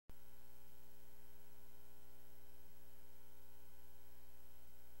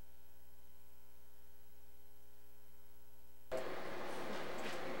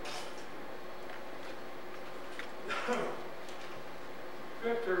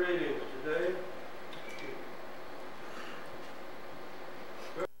reading today.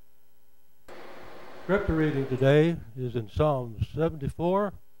 Scripture reading today is in Psalm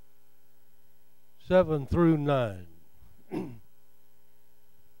 74, 7 through 9.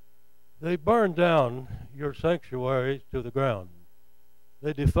 They burned down your sanctuary to the ground.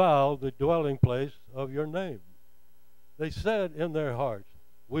 They defiled the dwelling place of your name. They said in their hearts,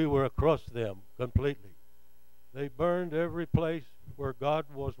 we were across them completely. They burned every place where God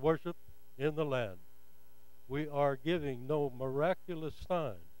was worshipped in the land. We are giving no miraculous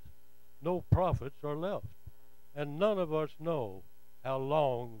signs. No prophets are left. And none of us know how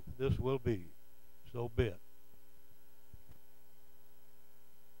long this will be. So be it.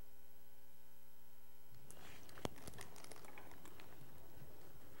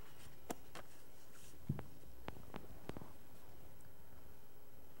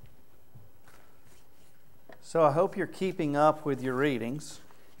 So I hope you're keeping up with your readings.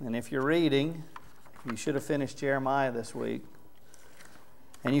 And if you're reading, you should have finished Jeremiah this week.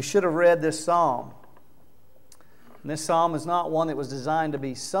 And you should have read this psalm. And this psalm is not one that was designed to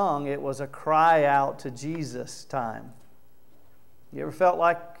be sung. It was a cry out to Jesus time. You ever felt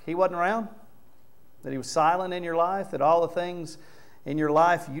like He wasn't around? That He was silent in your life? That all the things in your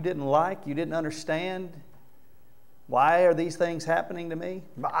life you didn't like, you didn't understand? Why are these things happening to me?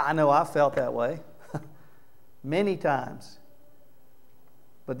 I know I felt that way. Many times.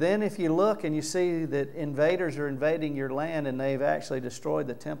 But then if you look and you see that invaders are invading your land and they've actually destroyed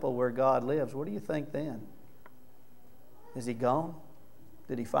the temple where God lives, what do you think then? Is He gone?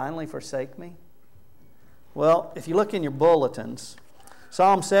 Did He finally forsake me? Well, if you look in your bulletins,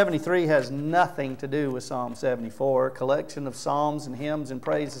 Psalm 73 has nothing to do with Psalm 74, a collection of psalms and hymns and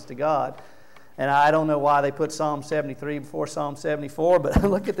praises to God. And I don't know why they put Psalm 73 before Psalm 74, but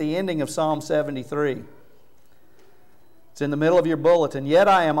look at the ending of Psalm 73. It's in the middle of your bulletin. Yet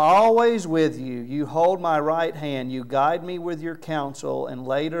I am always with you. You hold my right hand. You guide me with your counsel, and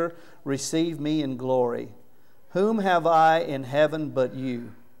later receive me in glory. Whom have I in heaven but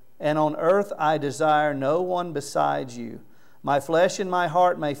you? And on earth I desire no one besides you. My flesh and my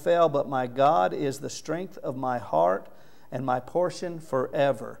heart may fail, but my God is the strength of my heart and my portion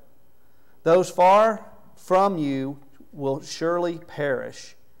forever. Those far from you will surely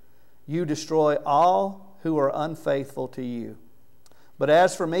perish. You destroy all who are unfaithful to you. But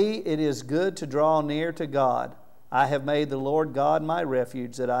as for me, it is good to draw near to God. I have made the Lord God my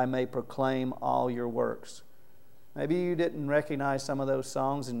refuge, that I may proclaim all your works. Maybe you didn't recognize some of those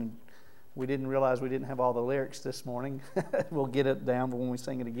songs, and we didn't realize we didn't have all the lyrics this morning. We'll get it down when we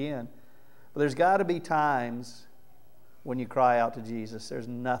sing it again. But there's got to be times when you cry out to Jesus. There's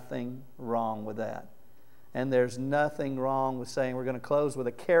nothing wrong with that. And there's nothing wrong with saying, we're going to close with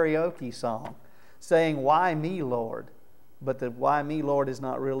a karaoke song, saying, why me, Lord? But the why me, Lord is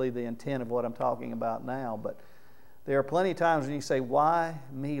not really the intent of what I'm talking about now. But there are plenty of times when you say, why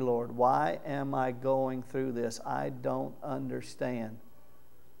me, Lord? Why am I going through this? I don't understand.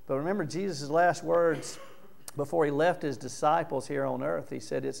 But remember Jesus' last words before He left His disciples here on earth. He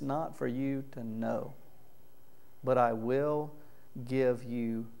said, it's not for you to know, but I will give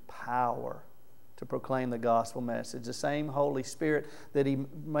you power to proclaim the gospel message. The same Holy Spirit that He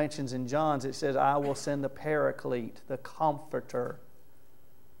mentions in John's, it says, I will send the Paraclete, the Comforter,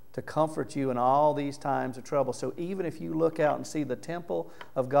 to comfort you in all these times of trouble. So even if you look out and see the temple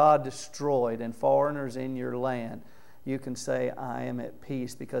of God destroyed and foreigners in your land, you can say, I am at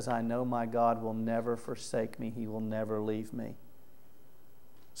peace because I know my God will never forsake me. He will never leave me.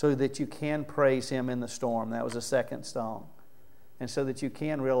 So that you can praise Him in the storm. That was the second song. And so that you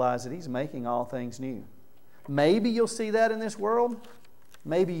can realize that He's making all things new. Maybe you'll see that in this world.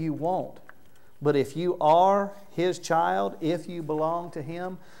 Maybe you won't. But if you are His child, if you belong to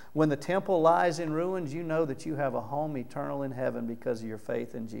Him, when the temple lies in ruins, you know that you have a home eternal in heaven because of your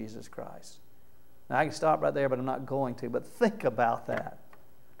faith in Jesus Christ. Now, I can stop right there, but I'm not going to. But think about that.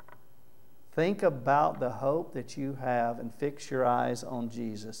 Think about the hope that you have and fix your eyes on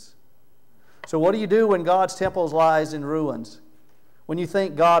Jesus. So what do you do when God's temple lies in ruins? When you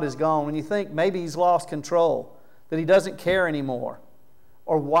think God is gone, when you think maybe He's lost control, that He doesn't care anymore.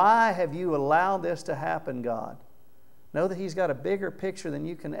 Or why have you allowed this to happen, God? Know that He's got a bigger picture than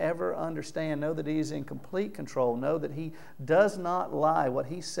you can ever understand. Know that He is in complete control. Know that He does not lie. What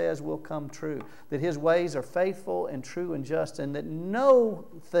He says will come true. That His ways are faithful and true and just, and that no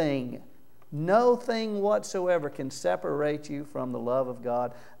thing whatsoever can separate you from the love of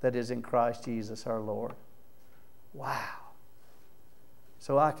God that is in Christ Jesus our Lord. Wow.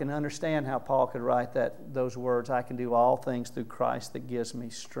 So I can understand how Paul could write those words, I can do all things through Christ that gives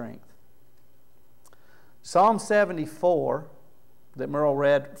me strength. Psalm 74 that Merle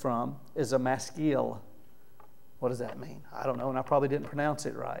read from is a maskil. What does that mean? I don't know, and I probably didn't pronounce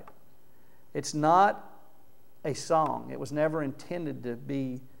it right. It's not a song. It was never intended to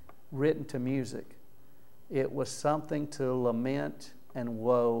be written to music. It was something to lament and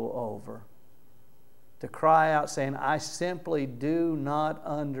woe over. To cry out saying, I simply do not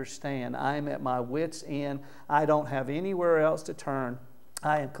understand. I am at my wit's end. I don't have anywhere else to turn.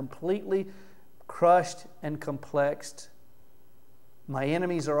 I am completely crushed and complexed. My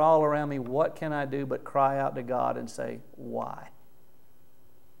enemies are all around me. What can I do but cry out to God and say, why?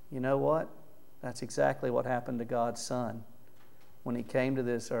 You know what? That's exactly what happened to God's Son when He came to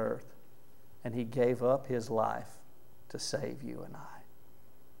this earth and He gave up His life to save you and I.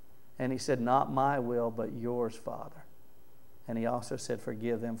 And He said, not my will, but yours, Father. And He also said,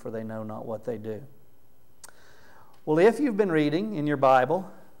 forgive them, for they know not what they do. Well, if you've been reading in your Bible,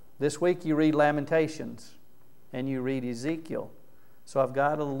 this week you read Lamentations and you read Ezekiel. So I've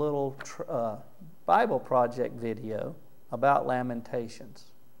got a little Bible project video about Lamentations.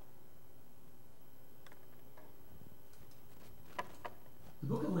 The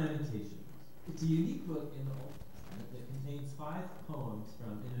Book of Lamentations. It's a unique book in the Old Testament that contains 5 poems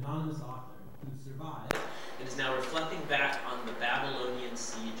from an anonymous author who survived and is now reflecting back on the Babylonian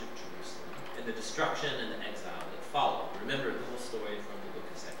siege of Jerusalem and the destruction and the exile that followed. Remember the whole story from the book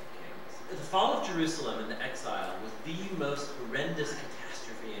of 2 Kings. The fall of Jerusalem and the exile was the most horrendous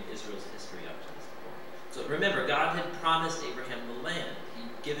catastrophe in Israel's history up to this point. So remember, God had promised Abraham the land.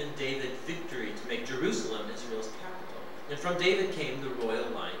 He'd given David victory to make Jerusalem Israel's capital. And from David came the royal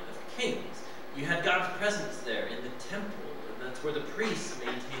line of kings. You had God's presence there in the temple, and that's where the priests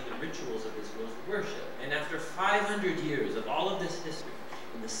maintained the rituals of Israel's worship. And after 500 years of all of this history,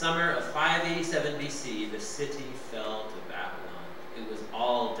 in the summer of 587 BC, the city fell to Babylon. It was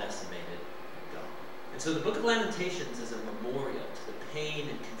all decimated and gone. And so the Book of Lamentations is a memorial to the pain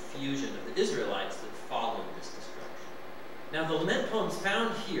and confusion of the Israelites that followed this destruction. Now, the lament poems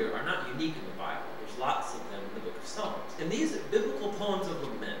found here are not unique in the Bible. There's lots of them in the book of Psalms. And these biblical poems of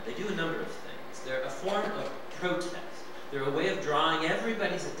lament, they do a number of things. They're a form of protest. They're a way of drawing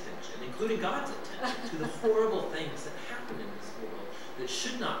everybody's attention, including God's attention, to the horrible things that happen in this world that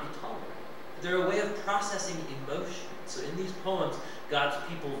should not be tolerated. They're a way of processing emotion. So in these poems, God's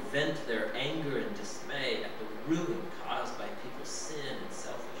people vent their anger and dismay at the ruin caused by people's sin and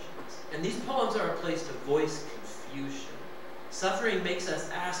selfishness. And these poems are a place to voice confusion. Suffering makes us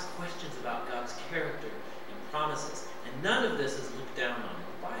ask questions about God's character and promises, and none of this is looked down on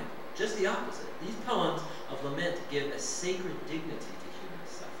in the Bible. Just the opposite. These poems of lament give a sacred dignity to human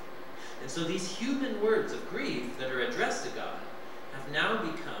suffering. And so these human words of grief that are addressed to God have now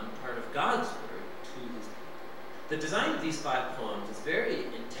become part of God's word to His people. The design of these 5 poems is very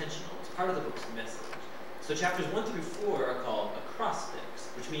intentional. It's part of the book's message. So chapters 1 through 4 are called acrostics,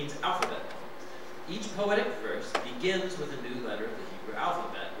 which means alphabet poems. Each poetic verse begins with a new letter of the Hebrew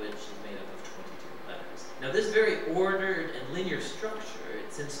alphabet, which is made up of 22 letters. Now this very ordered and linear structure,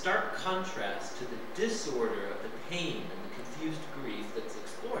 it's in stark contrast to the disorder of the pain and the confused grief that's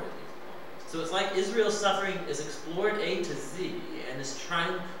explored in these poems. So it's like Israel's suffering is explored A to Z and is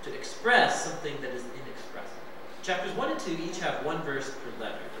trying to express something that is inexpressible. Chapters 1 and 2 each have 1 verse per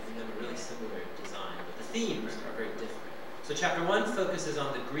letter, giving them a really similar design, but the themes are very different. So chapter 1 focuses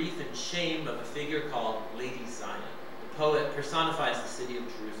on the grief and shame of a figure called Lady Zion. The poet personifies the city of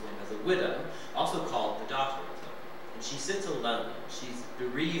Jerusalem as a widow, also called the daughter of Zion. And she sits alone. She's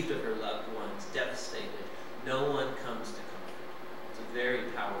bereaved of her loved ones, devastated. No one comes to comfort her. It's a very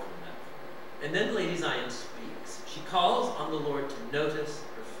powerful metaphor. And then Lady Zion speaks. She calls on the Lord to notice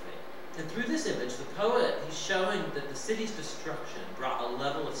her fate. And through this image, the poet, he's showing that the city's destruction brought a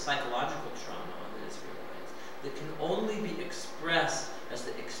level of psychological trauma that can only be expressed as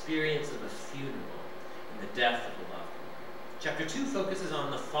the experience of a funeral and the death of a loved one. Chapter 2 focuses on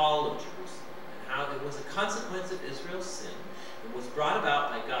the fall of Jerusalem and how it was a consequence of Israel's sin and was brought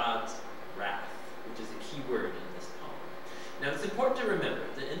about by God's wrath, which is a key word in this poem. Now it's important to remember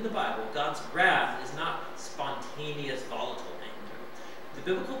that in the Bible, God's wrath is not spontaneous, volatile anger. The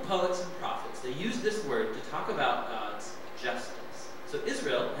biblical poets and prophets, they use this word to talk about God's justice. So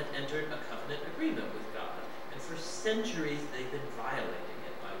Israel had entered a covenant agreement with God. For centuries, they've been violating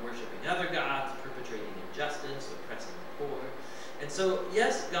it by worshiping other gods, perpetrating injustice, oppressing the poor. And so,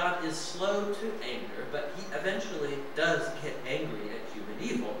 yes, God is slow to anger, but He eventually does get angry at human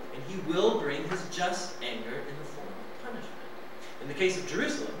evil, and He will bring His just anger in the form of punishment. In the case of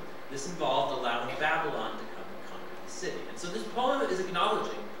Jerusalem, this involved allowing Babylon to come and conquer the city. And so this poem is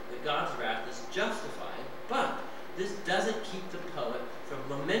acknowledging that God's wrath is justified, but this doesn't keep the poet from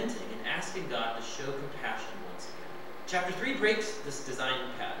lamenting and asking God to show compassion once again. Chapter 3 breaks this design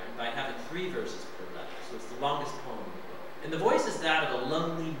pattern by having 3 verses per letter, so it's the longest poem in the book. And the voice is that of a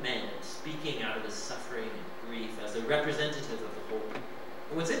lonely man speaking out of his suffering and grief as a representative of the whole people.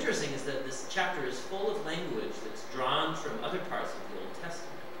 And what's interesting is that this chapter is full of language that's drawn from other parts of the Old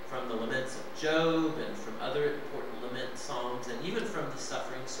Testament, from the laments of Job and from other important lament songs, and even from the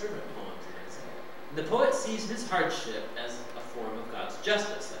suffering servant poems in Isaiah. And the poet sees his hardship as a form of God's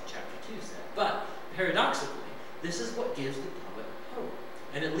justice, like chapter 2 said. But paradoxically, this is what gives the poet hope.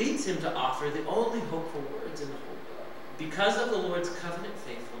 And it leads him to offer the only hopeful words in the whole book. Because of the Lord's covenant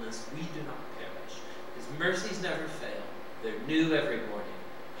faithfulness, we do not perish. His mercies never fail. They're new every morning.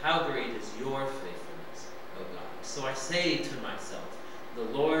 How great is your faithfulness, O God. So I say to myself, the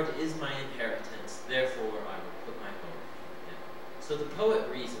Lord is my inheritance, therefore I will put my hope in him. So the poet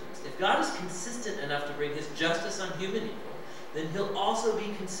reasons, if God is consistent enough to bring his justice on human evil, then he'll also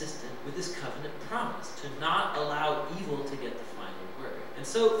be consistent with his covenant promise to not allow evil to get the final word. And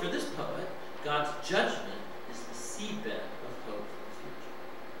so for this poet, God's judgment is the seedbed of hope for the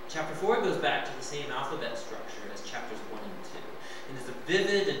future. Chapter 4 goes back to the same alphabet structure as chapters 1 and 2, and is a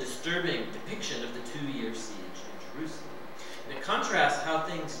vivid and disturbing depiction of the 2-year siege in Jerusalem. And it contrasts how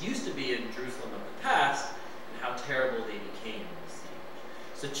things used to be in Jerusalem of the past and how terrible they became in the siege.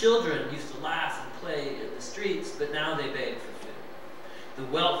 So children used to laugh and play in the streets, but now they beg for food. The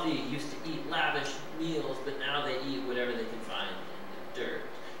wealthy used to eat lavish meals, but now they eat whatever they can find in the dirt.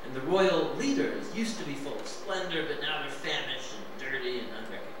 And the royal leaders used to be full of splendor, but now they're famished and dirty and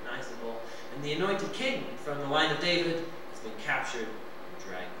unrecognizable. And the anointed king from the line of David has been captured and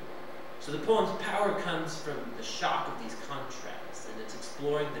dragged away. So the poem's power comes from the shock of these contrasts, and it's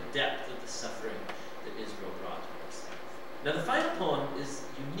exploring the depth of the suffering that Israel brought to itself. Now the final poem is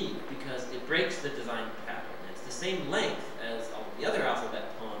unique because it breaks the design pattern. It's the same length as all of the other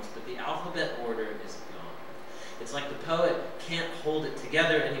alphabet poems, but the alphabet order is gone. It's like the poet can't hold it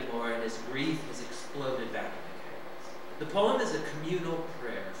together anymore, and his grief has exploded back into chaos. The poem is a communal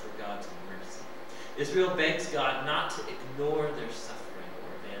prayer for God's mercy. Israel begs God not to ignore their suffering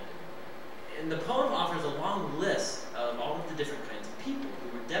or abandon them. And the poem offers a long list of all of the different kinds of people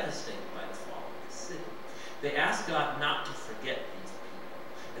who were devastated by the fall of the city. They ask God not to forget these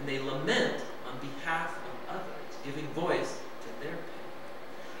people, and they lament on behalf of others, giving voice to their pain.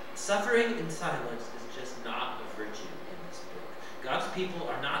 Suffering in silence is just not a virtue in this book. God's people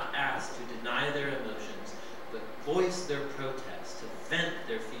are not asked to deny their emotions, but voice their protests, to vent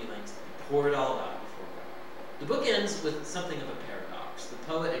their feelings, and pour it all out before God. The book ends with something of a paradox. The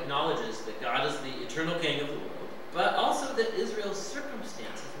poet acknowledges that God is the eternal king of the world, but also that Israel's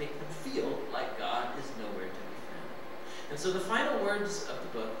circumstances make them feel like God is nowhere to be found. And so the final words of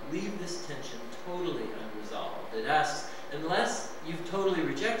the book leave this tension totally unresolved. It asks, unless you've totally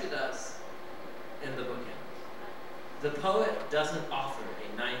rejected us, and the book ends. The poet doesn't offer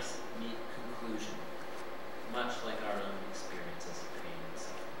a nice, neat conclusion, much like our own experiences of pain and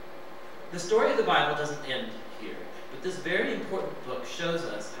suffering. The story of the Bible doesn't end here, but this very important book shows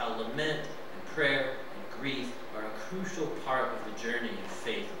us how lament and prayer and grief are a crucial part of the journey of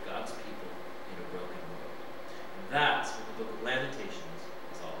faith of God's people in a broken world. And that's what the book of Lamentations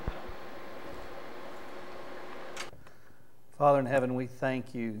is all about. Father in heaven, we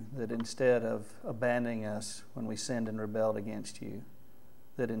thank you that instead of abandoning us when we sinned and rebelled against you,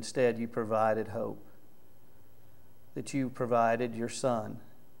 that instead you provided hope, that you provided your Son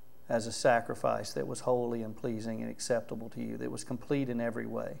as a sacrifice that was holy and pleasing and acceptable to you, that was complete in every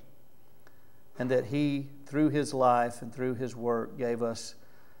way, and that he, through his life and through his work, gave us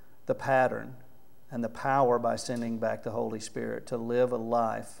the pattern and the power by sending back the Holy Spirit to live a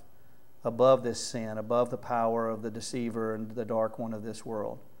life above this sin, above the power of the deceiver and the dark one of this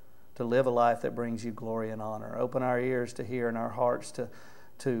world, to live a life that brings you glory and honor. Open our ears to hear and our hearts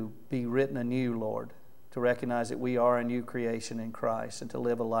to be written anew, Lord, to recognize that we are a new creation in Christ, and to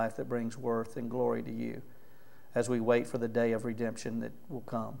live a life that brings worth and glory to you as we wait for the day of redemption that will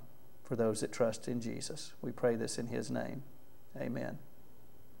come for those that trust in Jesus. We pray this in his name. Amen.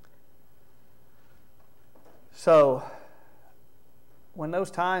 So, when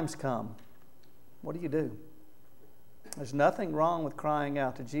those times come, what do? There's nothing wrong with crying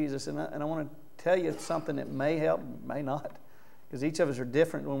out to Jesus. And I want to tell you something that may help, may not, because each of us are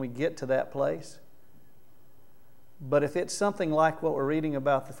different when we get to that place. But if it's something like what we're reading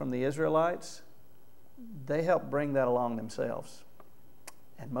about from the Israelites, they help bring that along themselves.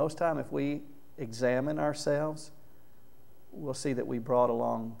 And most time, if we examine ourselves, we'll see that we brought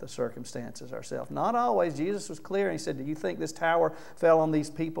along the circumstances ourselves. Not always. Jesus was clear. He said, do you think this tower fell on these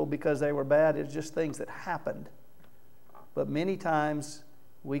people because they were bad? It's just things that happened. But many times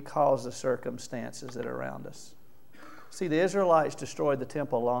we cause the circumstances that are around us. See, the Israelites destroyed the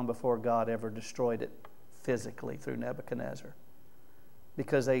temple long before God ever destroyed it physically through Nebuchadnezzar,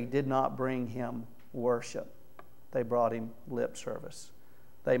 because they did not bring him worship. They brought him lip service.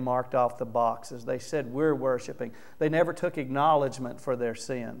 They marked off the boxes. They said, we're worshiping. They never took acknowledgement for their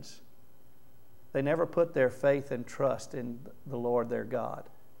sins. They never put their faith and trust in the Lord their God.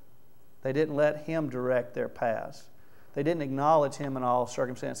 They didn't let him direct their paths. They didn't acknowledge him in all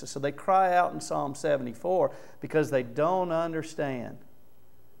circumstances. So they cry out in Psalm 74 because they don't understand.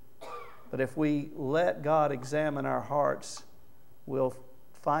 But if we let God examine our hearts, we'll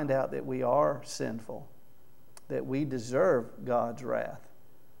find out that we are sinful, that we deserve God's wrath.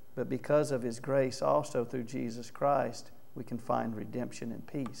 But because of his grace also through Jesus Christ, we can find redemption and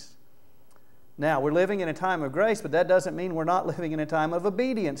peace. Now, we're living in a time of grace, but that doesn't mean we're not living in a time of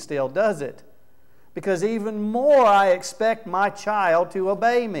obedience still, does it? Because even more I expect my child to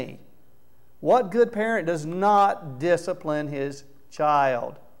obey me. What good parent does not discipline his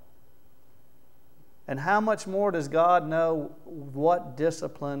child? And how much more does God know what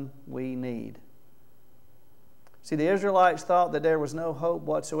discipline we need? See, the Israelites thought that there was no hope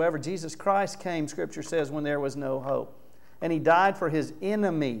whatsoever. Jesus Christ came, Scripture says, when there was no hope. And he died for his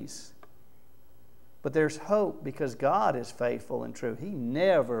enemies. But there's hope because God is faithful and true. He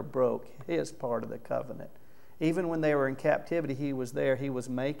never broke his part of the covenant. Even when they were in captivity, he was there. He was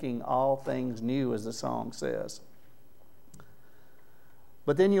making all things new, as the song says.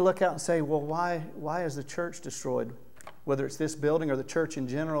 But then you look out and say, well, why is the church destroyed? Whether it's this building or the church in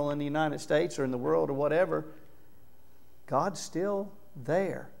general in the United States or in the world or whatever, God's still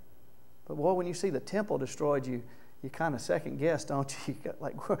there. But boy, when you see the temple destroyed, you kind of second guess, don't you? You got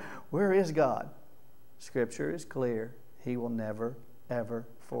like, where is God? Scripture is clear. He will never, ever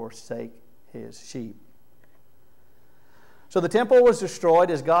forsake his sheep. So the temple was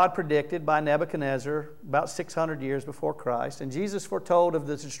destroyed as God predicted by Nebuchadnezzar about 600 years before Christ. And Jesus foretold of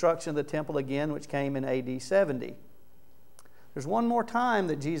the destruction of the temple again, which came in AD 70. There's one more time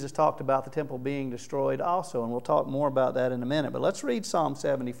that Jesus talked about the temple being destroyed also, and we'll talk more about that in a minute. But let's read Psalm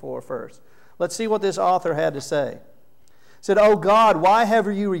 74 first. Let's see what this author had to say. He said, "O God, why have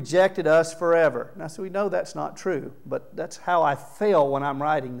you rejected us forever?" Now, so we know that's not true, but that's how I feel when I'm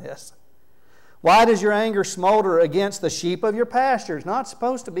writing this. "Why does your anger smolder against the sheep of your pasture?" It's not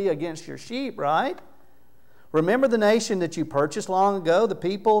supposed to be against your sheep, right? "Remember the nation that you purchased long ago, the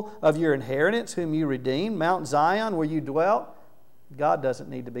people of your inheritance whom you redeemed, Mount Zion where you dwelt." God doesn't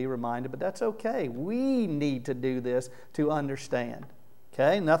need to be reminded, but that's okay. We need to do this to understand.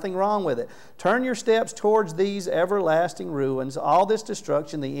 Okay, nothing wrong with it. "Turn your steps towards these everlasting ruins, all this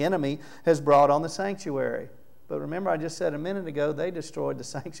destruction the enemy has brought on the sanctuary." But remember, I just said a minute ago, they destroyed the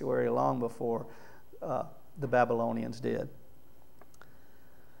sanctuary long before the Babylonians did.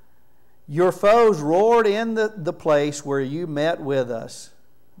 "Your foes roared in the place where you met with us."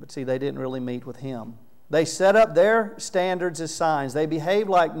 But see, they didn't really meet with him. "They set up their standards as signs. They behaved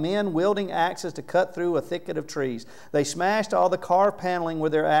like men wielding axes to cut through a thicket of trees. They smashed all the carved paneling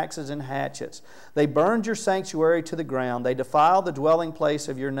with their axes and hatchets. They burned your sanctuary to the ground. They defiled the dwelling place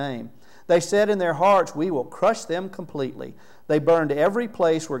of your name. They said in their hearts, 'We will crush them completely.' They burned every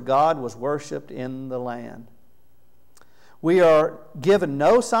place where God was worshipped in the land." We are given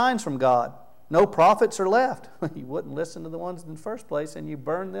no signs from God. No prophets are left. You wouldn't listen to the ones in the first place, and you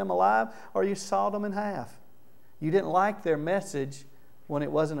burned them alive, or you sawed them in half. You didn't like their message when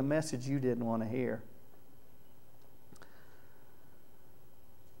it wasn't a message you didn't want to hear.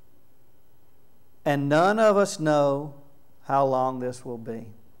 "And none of us know how long this will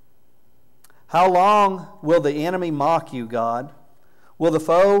be." How long will the enemy mock you, God? Will the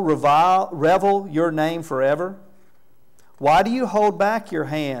foe revel your name forever? Why do you hold back your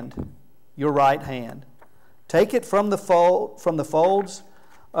hand, your right hand? Take it from the folds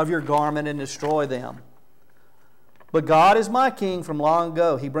of your garment and destroy them. But God is my king from long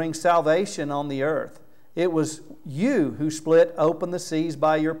ago. He brings salvation on the earth. It was you who split open the seas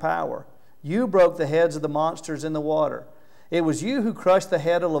by your power. You broke the heads of the monsters in the water. It was you who crushed the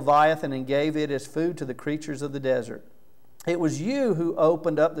head of Leviathan and gave it as food to the creatures of the desert. It was you who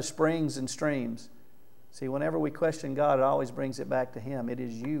opened up the springs and streams. See, whenever we question God, it always brings it back to him. It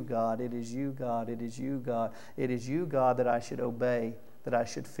is you, God. It is you, God. It is you, God. It is you, God, that I should obey, that I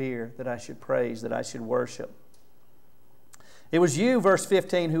should fear, that I should praise, that I should worship. It was you, verse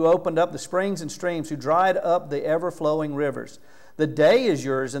 15, who opened up the springs and streams, who dried up the ever-flowing rivers. The day is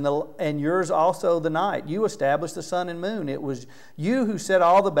yours, and yours also the night. You established the sun and moon. It was you who set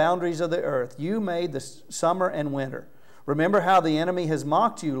all the boundaries of the earth. You made the summer and winter. Remember how the enemy has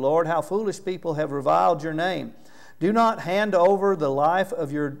mocked you, Lord, how foolish people have reviled your name. Do not hand over the life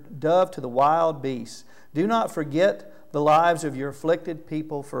of your dove to the wild beasts. Do not forget the lives of your afflicted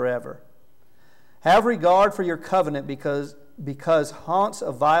people forever. Have regard for your covenant because haunts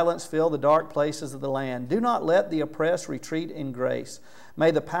of violence fill the dark places of the land. Do not let the oppressed retreat in grace.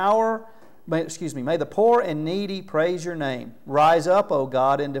 May the poor and needy praise your name. Rise up, O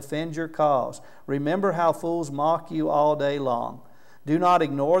God, and defend your cause. Remember how fools mock you all day long. Do not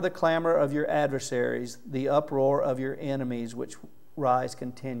ignore the clamor of your adversaries, the uproar of your enemies, which rise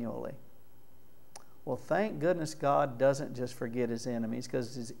continually. Well, thank goodness God doesn't just forget His enemies,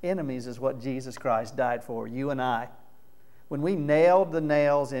 because His enemies is what Jesus Christ died for, you and I. When we nailed the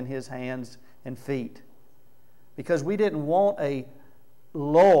nails in His hands and feet. Because we didn't want a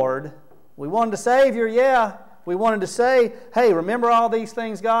Lord. We wanted a Savior, yeah. We wanted to say, hey, remember all these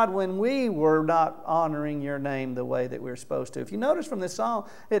things, God, when we were not honoring your name the way that we were supposed to. If you notice from this song,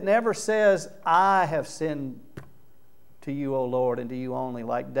 it never says, I have sinned to you, O Lord, and to you only,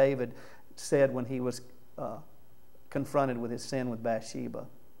 like David said when he was confronted with his sin with Bathsheba.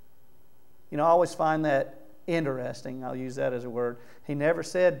 You know, I always find that interesting. I'll use that as a word. He never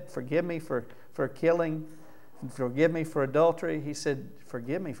said, forgive me for killing, forgive me for adultery. He said,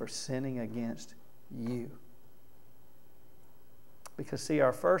 forgive me for sinning against you. Because, see,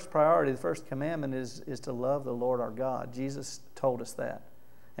 our first priority, the first commandment is to love the Lord our God. Jesus told us that.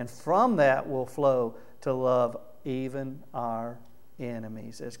 And from that will flow to love even our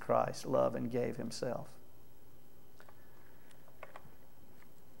enemies as Christ loved and gave Himself.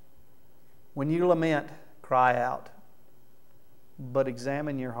 When you lament, cry out. But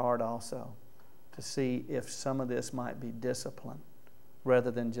examine your heart also to see if some of this might be discipline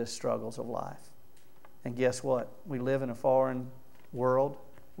rather than just struggles of life. And guess what? We live in a foreign world.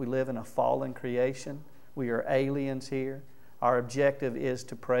 We live in a fallen creation. We are aliens here. Our objective is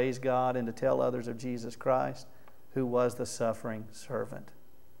to praise God and to tell others of Jesus Christ, who was the suffering servant.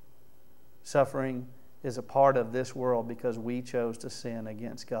 Suffering is a part of this world because we chose to sin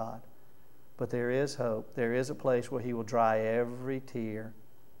against God. But there is hope. There is a place where He will dry every tear.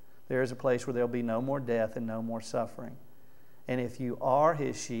 There is a place where there will be no more death and no more suffering. And if you are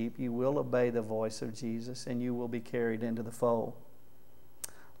His sheep, you will obey the voice of Jesus and you will be carried into the fold.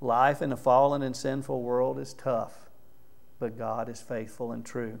 Life in a fallen and sinful world is tough, but God is faithful and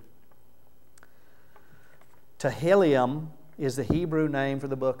true. Tehillim is the Hebrew name for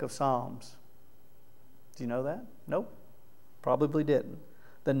the book of Psalms. Do you know that? Nope. Probably didn't.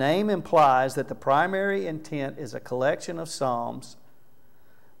 The name implies that the primary intent is a collection of psalms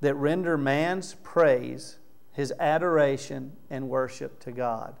that render man's praise, his adoration, and worship to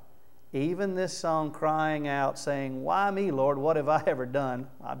God. Even this song crying out, saying, why me, Lord? What have I ever done?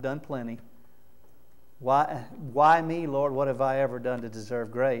 I've done plenty. Why me, Lord? What have I ever done to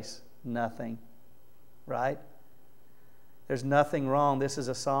deserve grace? Nothing. Right? There's nothing wrong. This is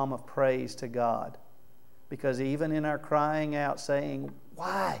a psalm of praise to God. Because even in our crying out, saying,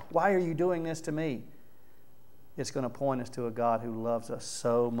 why? Why are you doing this to me? It's going to point us to a God who loves us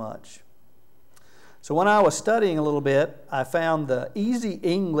so much. So when I was studying a little bit, I found the Easy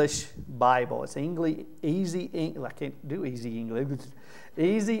English Bible. It's Easy I can't do Easy English.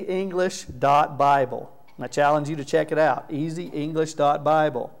 EasyEnglish.Bible. And I challenge you to check it out.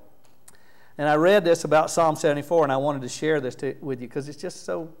 EasyEnglish.Bible. And I read this about Psalm 74, and I wanted to share this with you because it's just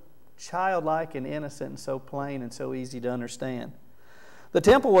so childlike and innocent and so plain and so easy to understand. The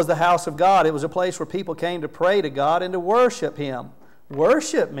temple was the house of God. It was a place where people came to pray to God and to worship Him.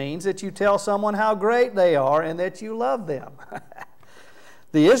 Worship means that you tell someone how great they are and that you love them.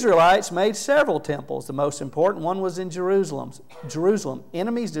 The Israelites made several temples. The most important one was in Jerusalem.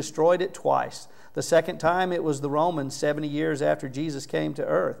 Enemies destroyed it twice. The second time it was the Romans 70 years after Jesus came to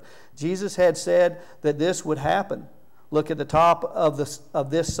earth. Jesus had said that this would happen. Look at the top of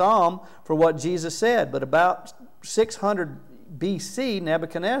this psalm for what Jesus said. But about 600 BC,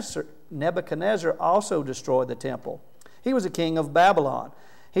 Nebuchadnezzar also destroyed the temple. He was a king of Babylon.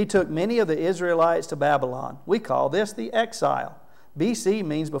 He took many of the Israelites to Babylon. We call this the exile. BC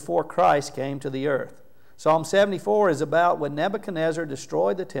means before Christ came to the earth. Psalm 74 is about when Nebuchadnezzar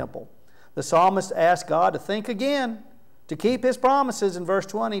destroyed the temple. The psalmist asked God to think again, to keep His promises in verse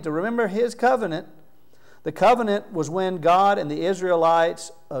 20, to remember His covenant. The covenant was when God and the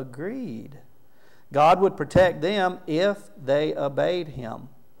Israelites agreed. God would protect them if they obeyed Him.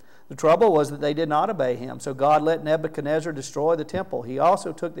 The trouble was that they did not obey Him, so God let Nebuchadnezzar destroy the temple. He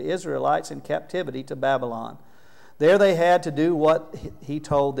also took the Israelites in captivity to Babylon. There they had to do what He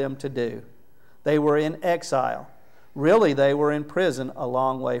told them to do. They were in exile. Really, they were in prison a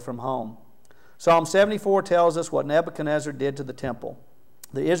long way from home. Psalm 74 tells us what Nebuchadnezzar did to the temple.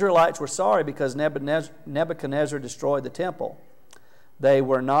 The Israelites were sorry because Nebuchadnezzar destroyed the temple. They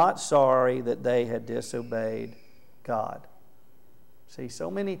were not sorry that they had disobeyed God. See,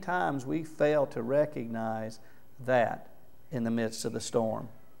 so many times we fail to recognize that in the midst of the storm.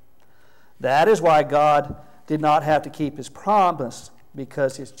 That is why God did not have to keep His promise,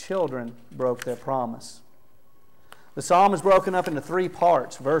 because His children broke their promise. The psalm is broken up into 3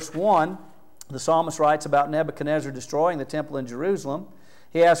 parts. Verse 1, the psalmist writes about Nebuchadnezzar destroying the temple in Jerusalem.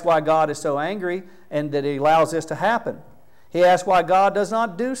 He asks why God is so angry and that He allows this to happen. He asks why God does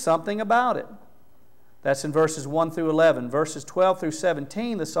not do something about it. That's in verses 1 through 11. Verses 12 through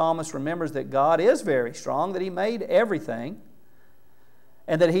 17, the psalmist remembers that God is very strong, that He made everything,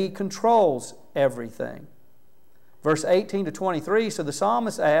 and that He controls everything. Verse 18 to 23, so the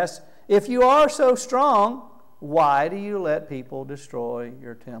psalmist asks, if you are so strong, why do you let people destroy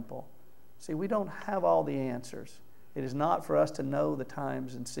your temple? See, we don't have all the answers. It is not for us to know the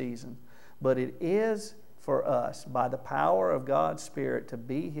times and seasons, but it is for us, by the power of God's Spirit, to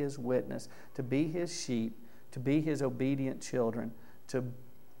be His witness, to be His sheep, to be His obedient children, to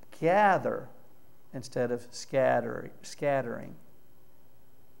gather instead of scattering.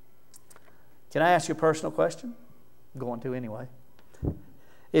 Can I ask you a personal question? I'm going to anyway.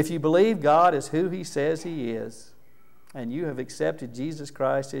 If you believe God is who He says He is, and you have accepted Jesus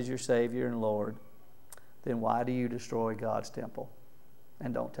Christ as your Savior and Lord, then why do you destroy God's temple?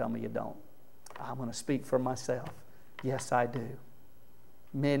 And don't tell me you don't. I'm going to speak for myself. Yes, I do.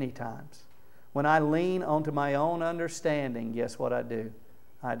 Many times. When I lean onto my own understanding, guess what I do?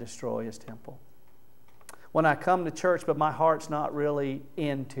 I destroy His temple. When I come to church but my heart's not really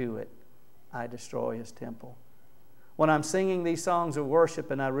into it, I destroy His temple. When I'm singing these songs of worship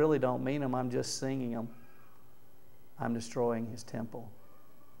and I really don't mean them, I'm just singing them, I'm destroying His temple.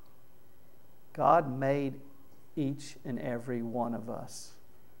 God made each and every one of us.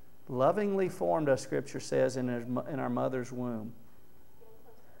 Lovingly formed us, Scripture says, in our mother's womb,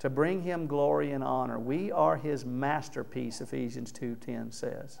 to bring Him glory and honor. We are His masterpiece, Ephesians 2:10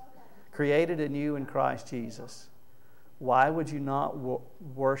 says, created anew in Christ Jesus. Why would you not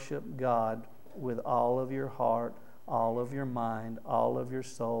worship God with all of your heart, all of your mind, all of your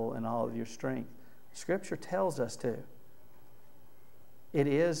soul, and all of your strength? Scripture tells us to. It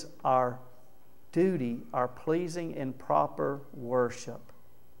is our duty, our pleasing and proper worship,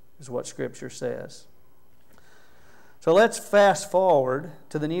 is what Scripture says. So let's fast forward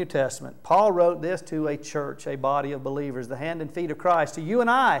to the New Testament. Paul wrote this to a church, a body of believers, the hand and feet of Christ, to you and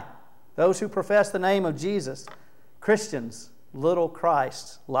I, those who profess the name of Jesus, Christians, little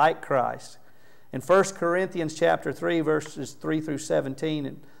Christs, like Christ. In 1 Corinthians chapter 3, verses 3 through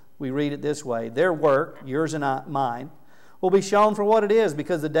 17, we read it this way, their work, yours and mine, will be shown for what it is,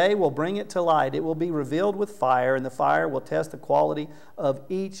 because the day will bring it to light. It will be revealed with fire, and the fire will test the quality of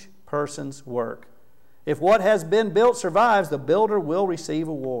each person's work. If what has been built survives, the builder will receive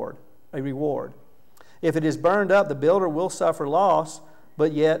a reward. If it is burned up, the builder will suffer loss,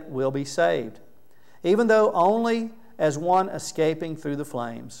 but yet will be saved, even though only as one escaping through the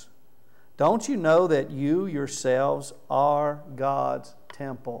flames. Don't you know that you yourselves are God's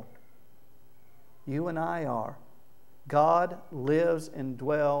temple? You and I are. God lives and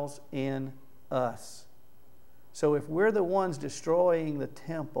dwells in us. So if we're the ones destroying the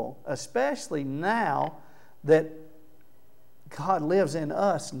temple, especially now that God lives in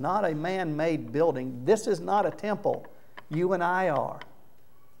us, not a man-made building. This is not a temple. You and I are.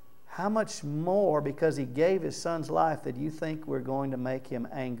 How much more, because He gave His Son's life, that you think we're going to make Him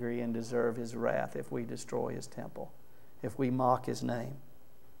angry and deserve His wrath if we destroy His temple, if we mock His name?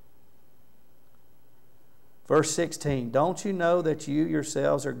 Verse 16, don't you know that you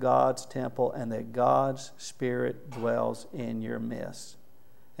yourselves are God's temple and that God's Spirit dwells in your midst?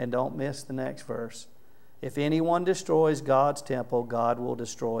 And don't miss the next verse. If anyone destroys God's temple, God will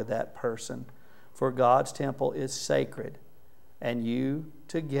destroy that person. For God's temple is sacred, and you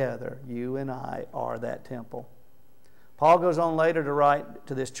together, you and I, are that temple. Paul goes on later to write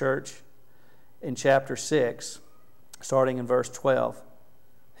to this church in chapter 6, starting in verse 12.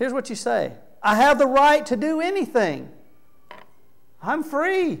 Here's what you say. I have the right to do anything. I'm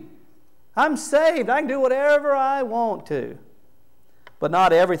free. I'm saved. I can do whatever I want to. But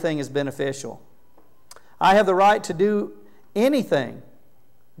not everything is beneficial. I have the right to do anything,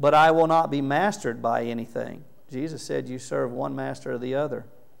 but I will not be mastered by anything. Jesus said you serve one master or the other.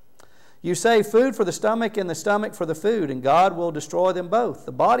 You save food for the stomach and the stomach for the food, and God will destroy them both.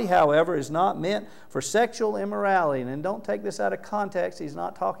 The body, however, is not meant for sexual immorality. And don't take this out of context. He's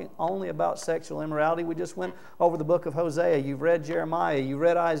not talking only about sexual immorality. We just went over the book of Hosea. You've read Jeremiah. You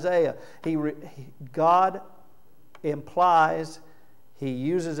read Isaiah. God implies, He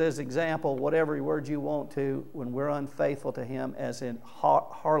uses as example whatever word you want to when we're unfaithful to Him, as in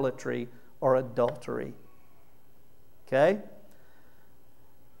harlotry or adultery. Okay?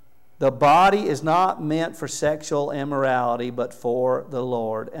 The body is not meant for sexual immorality, but for the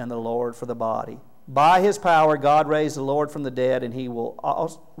Lord, and the Lord for the body. By His power, God raised the Lord from the dead, and He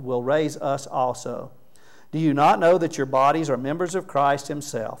will raise us also. Do you not know that your bodies are members of Christ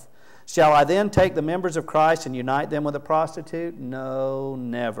Himself? Shall I then take the members of Christ and unite them with a prostitute? No,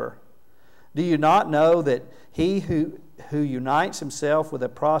 never. Do you not know that he who unites himself with a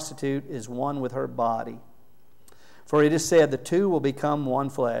prostitute is one with her body? For it is said, the two will become one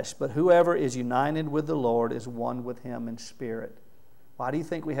flesh, but whoever is united with the Lord is one with Him in spirit. Why do you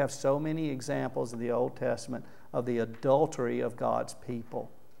think we have so many examples in the Old Testament of the adultery of God's people?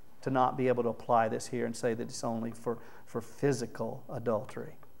 To not be able to apply this here and say that it's only for physical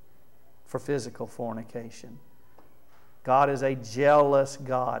adultery, for physical fornication. God is a jealous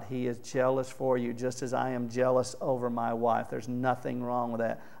God. He is jealous for you just as I am jealous over my wife. There's nothing wrong with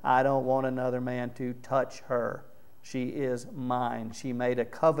that. I don't want another man to touch her. She is mine. She made a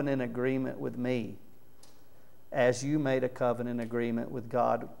covenant agreement with me, as you made a covenant agreement with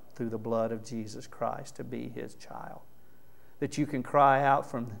God through the blood of Jesus Christ to be His child. That you can cry out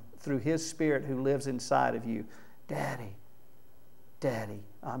through His Spirit who lives inside of you, Daddy, Daddy,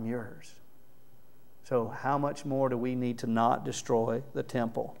 I'm yours. So how much more do we need to not destroy the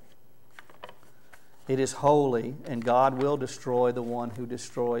temple? It is holy, and God will destroy the one who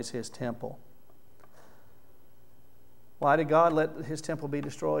destroys His temple. Why did God let His temple be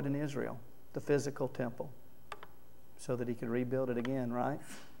destroyed in Israel? The physical temple. So that He could rebuild it again, right?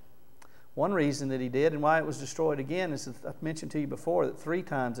 One reason that He did and why it was destroyed again is that I've mentioned to you before that 3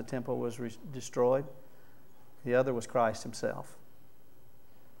 times the temple was destroyed. The other was Christ Himself.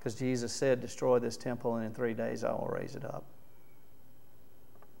 Because Jesus said, destroy this temple and in 3 days I will raise it up.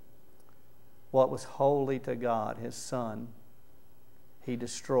 What was holy to God, His Son, He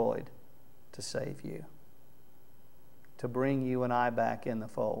destroyed to save you. To bring you and I back in the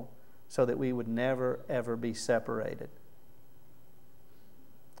fold so that we would never, ever be separated.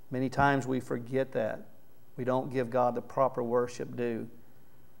 Many times we forget that. We don't give God the proper worship due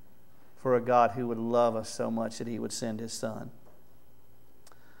for a God who would love us so much that He would send His Son.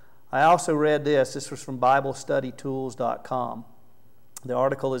 I also read this. This was from BibleStudyTools.com. The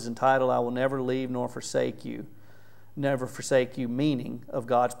article is entitled, I Will Never Leave Nor Forsake You. Never forsake you, meaning of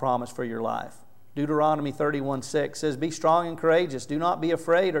God's promise for your life. Deuteronomy 31:6 says, Be strong and courageous. Do not be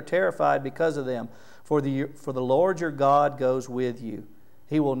afraid or terrified because of them. For the Lord your God goes with you.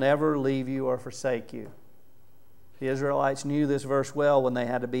 He will never leave you or forsake you. The Israelites knew this verse well when they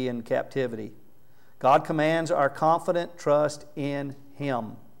had to be in captivity. God commands our confident trust in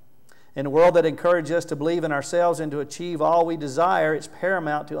Him. In a world that encourages us to believe in ourselves and to achieve all we desire, it's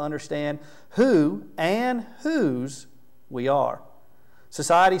paramount to understand who and whose we are.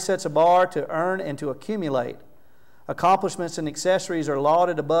 Society sets a bar to earn and to accumulate. Accomplishments and accessories are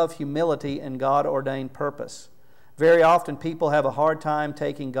lauded above humility and God-ordained purpose. Very often people have a hard time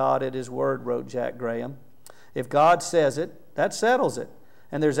taking God at His word, wrote Jack Graham. If God says it, that settles it,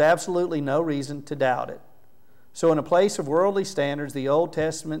 and there's absolutely no reason to doubt it. So in a place of worldly standards, the Old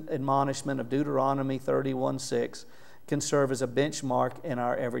Testament admonishment of Deuteronomy 31:6 can serve as a benchmark in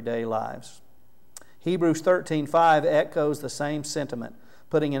our everyday lives. Hebrews 13:5 echoes the same sentiment,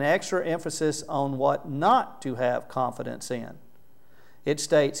 putting an extra emphasis on what not to have confidence in. It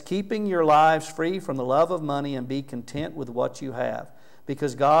states, keeping your lives free from the love of money and be content with what you have,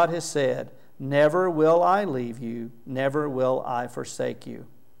 because God has said, never will I leave you, never will I forsake you.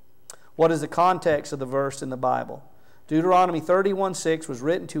 What is the context of the verse in the Bible? Deuteronomy 31:6 was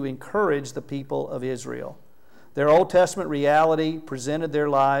written to encourage the people of Israel. Their Old Testament reality presented their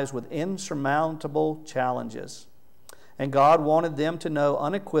lives with insurmountable challenges. And God wanted them to know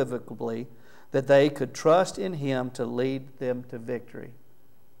unequivocally that they could trust in Him to lead them to victory.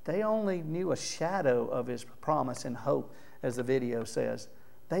 They only knew a shadow of His promise and hope, as the video says.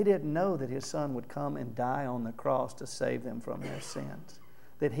 They didn't know that His Son would come and die on the cross to save them from their sins.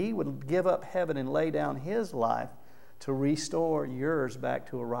 That He would give up heaven and lay down His life to restore yours back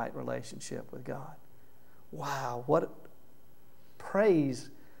to a right relationship with God. Wow, what praise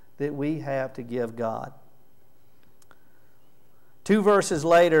that we have to give God. 2 verses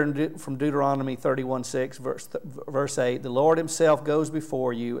later from Deuteronomy 31:6, verse 8, the Lord Himself goes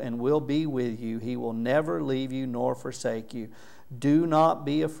before you and will be with you. He will never leave you nor forsake you. Do not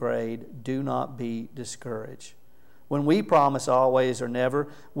be afraid. Do not be discouraged. When we promise always or never,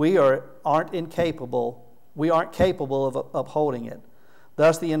 we aren't capable of upholding it.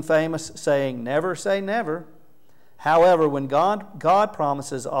 Thus the infamous saying, never say never. However, when God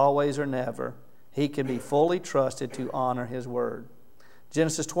promises always or never, He can be fully trusted to honor His word.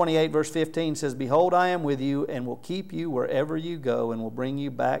 Genesis 28 verse 15 says, Behold, I am with you and will keep you wherever you go and will bring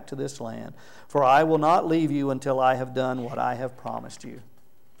you back to this land. For I will not leave you until I have done what I have promised you.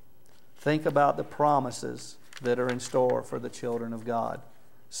 Think about the promises that are in store for the children of God,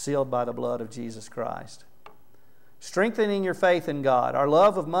 sealed by the blood of Jesus Christ. Strengthening your faith in God. Our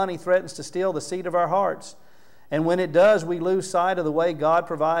love of money threatens to steal the seed of our hearts. And when it does, we lose sight of the way God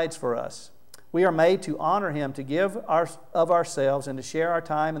provides for us. We are made to honor Him, to give of ourselves, and to share our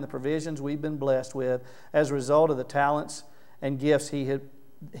time in the provisions we've been blessed with as a result of the talents and gifts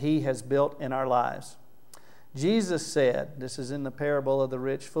He has built in our lives. Jesus said, this is in the parable of the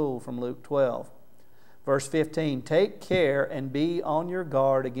rich fool from Luke 12, verse 15, Take care and be on your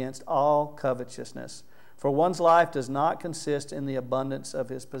guard against all covetousness, for one's life does not consist in the abundance of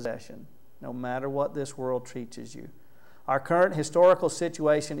his possession, no matter what this world teaches you. Our current historical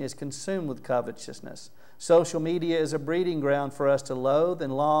situation is consumed with covetousness. Social media is a breeding ground for us to loathe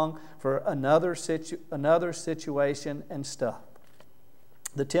and long for another situation and stuff.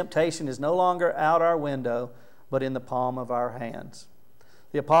 The temptation is no longer out our window, but in the palm of our hands.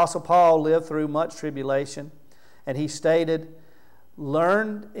 The Apostle Paul lived through much tribulation, and he stated,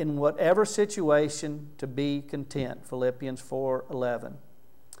 Learn in whatever situation to be content, Philippians 4:11.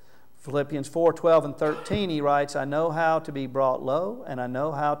 Philippians 4:12 and 13, he writes, I know how to be brought low, and I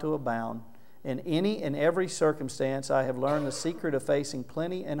know how to abound. In any and every circumstance I have learned the secret of facing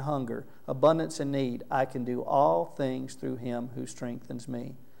plenty and hunger, abundance and need. I can do all things through Him who strengthens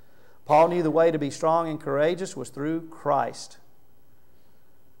me. Paul knew the way to be strong and courageous was through Christ.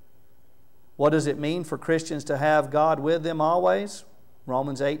 What does it mean for Christians to have God with them always?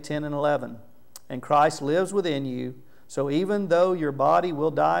 Romans 8:10 and 11. And Christ lives within you, so even though your body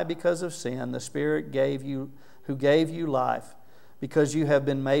will die because of sin, the Spirit who gave you life, because you have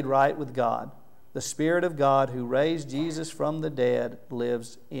been made right with God. The Spirit of God who raised Jesus from the dead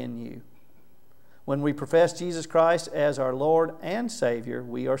lives in you. When we profess Jesus Christ as our Lord and Savior,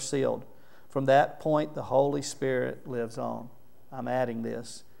 we are sealed. From that point, the Holy Spirit lives on. I'm adding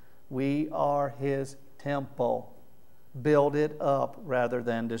this. We are His temple. Build it up rather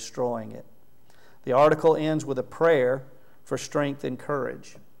than destroying it. The article ends with a prayer for strength and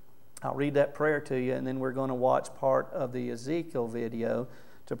courage. I'll read that prayer to you, and then we're going to watch part of the Ezekiel video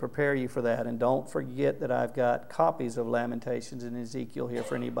to prepare you for that. And don't forget that I've got copies of Lamentations and Ezekiel here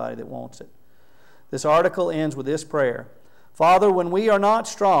for anybody that wants it. This article ends with this prayer. Father, when we are not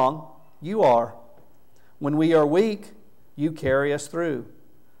strong, You are. When we are weak, You carry us through.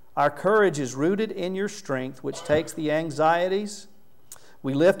 Our courage is rooted in Your strength, which takes the anxieties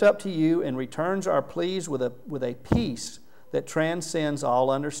we lift up to You and returns our pleas with a peace that transcends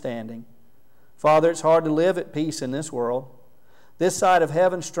all understanding. Father, it's hard to live at peace in this world. This side of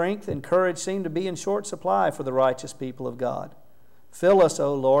heaven, strength and courage seem to be in short supply for the righteous people of God. Fill us,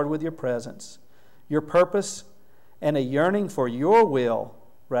 O Lord, with Your presence, Your purpose, and a yearning for Your will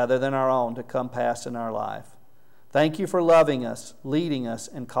rather than our own to come pass in our life. Thank You for loving us, leading us,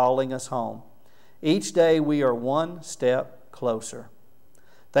 and calling us home. Each day we are one step closer.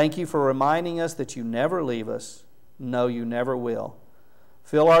 Thank You for reminding us that You never leave us. No, You never will.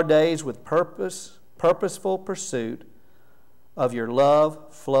 Fill our days with purposeful pursuit of Your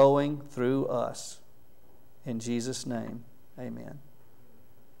love flowing through us. In Jesus' name, amen.